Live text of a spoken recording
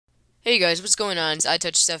Hey guys, what's going on? It's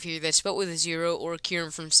iTouchStuff here, that's spelled with a zero, or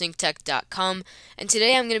Kieran from synctech.com, and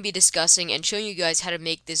today I'm going to be discussing and showing you guys how to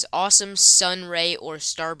make this awesome sun ray or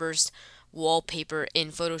starburst wallpaper in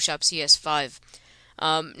Photoshop CS5.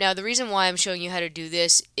 Now, the reason why I'm showing you how to do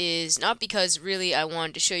this is not because really I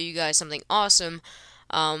wanted to show you guys something awesome.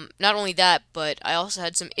 Not only that, but I also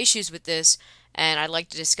had some issues with this, and I'd like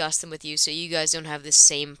to discuss them with you so you guys don't have the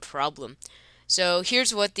same problem. So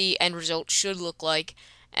here's what the end result should look like.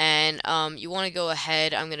 And you want to go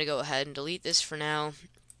ahead, I'm going to go ahead and delete this for now.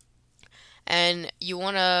 And you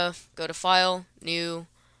want to go to File, New,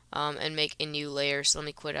 and make a new layer. So let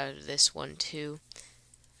me quit out of this one too.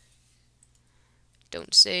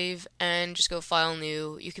 Don't save, and just go File,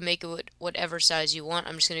 New. You can make it whatever size you want.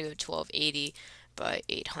 I'm just going to go 1280 by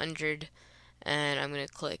 800. And I'm going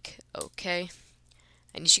to click OK.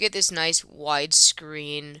 And you should get this nice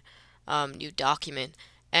widescreen new document.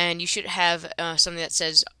 And you should have something that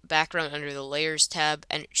says background under the layers tab,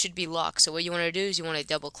 and it should be locked. So what you want to do is you want to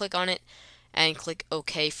double click on it and click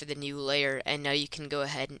OK for the new layer, and now you can go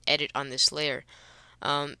ahead and edit on this layer.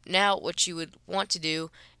 Now what you would want to do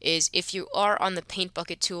is, if you are on the paint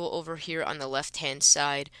bucket tool over here on the left hand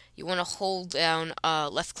side, you want to hold down,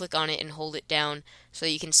 left click on it and hold it down so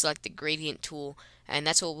you can select the gradient tool, and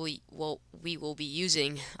that's what we will be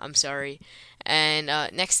using. I'm sorry. And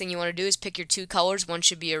next thing you want to do is pick your two colors. One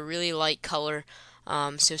should be a really light color.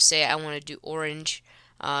 So say I want to do orange.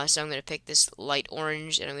 So I'm going to pick this light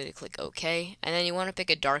orange, and I'm going to click OK. And then you want to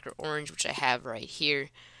pick a darker orange, which I have right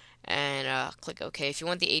here, and click OK. If you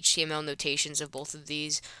want the HTML notations of both of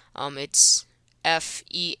these, it's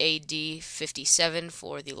FEAD 57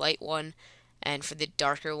 for the light one, and for the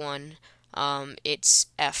darker one, it's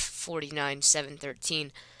F49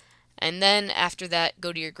 713. And then after that,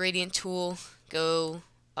 go to your gradient tool, go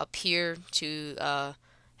up here to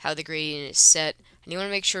how the gradient is set, and you want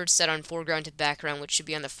to make sure it's set on foreground to background, which should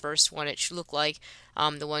be on the first one. It should look like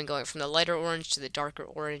the one going from the lighter orange to the darker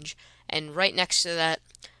orange. And right next to that,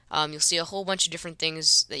 you'll see a whole bunch of different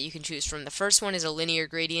things that you can choose from. The first one is a linear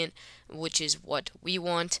gradient, which is what we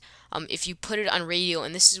want. If you put it on radial,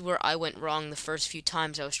 and this is where I went wrong the first few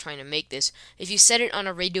times I was trying to make this, if you set it on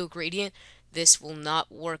a radial gradient, this will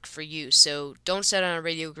not work for you. So don't set on a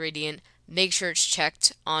radial gradient. Make sure it's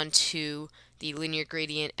checked onto the linear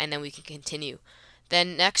gradient, and then we can continue.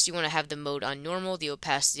 Then next, you want to have the mode on normal, the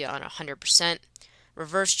opacity on 100%,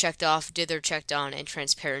 reverse checked off, dither checked on, and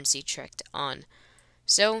transparency checked on.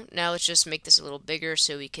 So now let's just make this a little bigger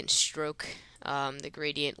so we can stroke the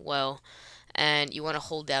gradient well. And you want to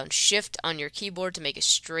hold down Shift on your keyboard to make a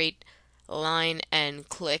straight line, and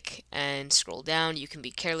click and scroll down. You can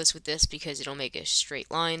be careless with this because it'll make a straight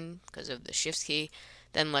line because of the Shift key.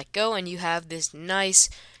 Then let go, and you have this nice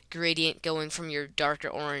gradient going from your darker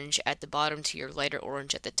orange at the bottom to your lighter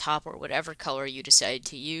orange at the top, or whatever color you decide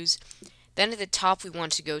to use. Then at the top, we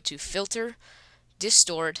want to go to Filter,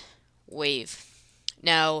 Distort, Wave.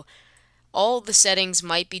 Now, all the settings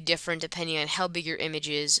might be different depending on how big your image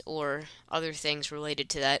is or other things related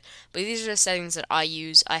to that, but these are the settings that I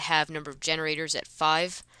use. I have number of generators at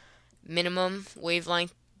 5, minimum,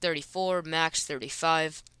 wavelength 34, max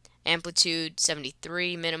 35, amplitude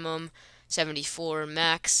 73 minimum, 74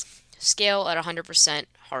 max, scale at 100%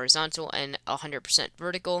 horizontal and 100%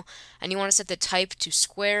 vertical, and you want to set the type to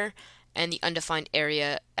square and the undefined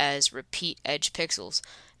area as repeat edge pixels.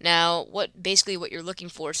 Now, basically what you're looking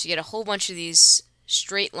for is to get a whole bunch of these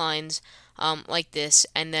straight lines like this,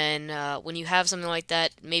 and then when you have something like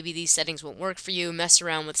that, maybe these settings won't work for you, mess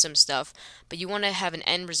around with some stuff, but you want to have an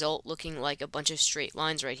end result looking like a bunch of straight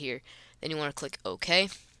lines right here. Then you want to click OK,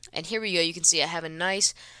 and here we go. You can see I have a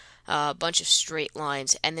nice bunch of straight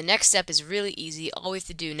lines, and the next step is really easy. All we have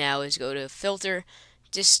to do now is go to Filter,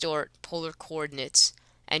 Distort, Polar Coordinates,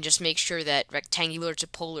 and just make sure that rectangular to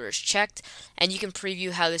polar is checked, and you can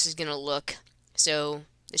preview how this is going to look. So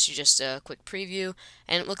this is just a quick preview,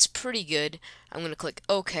 and it looks pretty good. I'm going to click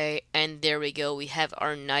OK, and there we go. We have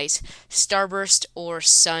our nice starburst or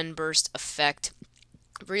sunburst effect.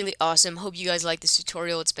 Really awesome. Hope you guys like this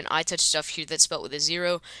tutorial. It's been iTouchStuff here, that's spelled with a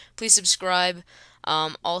zero. Please subscribe.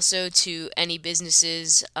 Also, to any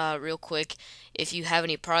businesses, real quick, if you have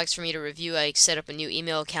any products for me to review, I set up a new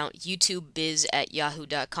email account,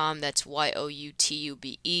 youtubebiz@yahoo.com. That's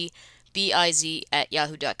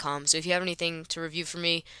youtubebiz@yahoo.com. So if you have anything to review for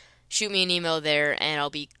me, shoot me an email there, and I'll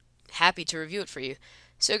be happy to review it for you.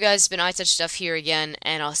 So guys, it's been iTouchStuff here again,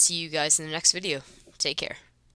 and I'll see you guys in the next video. Take care.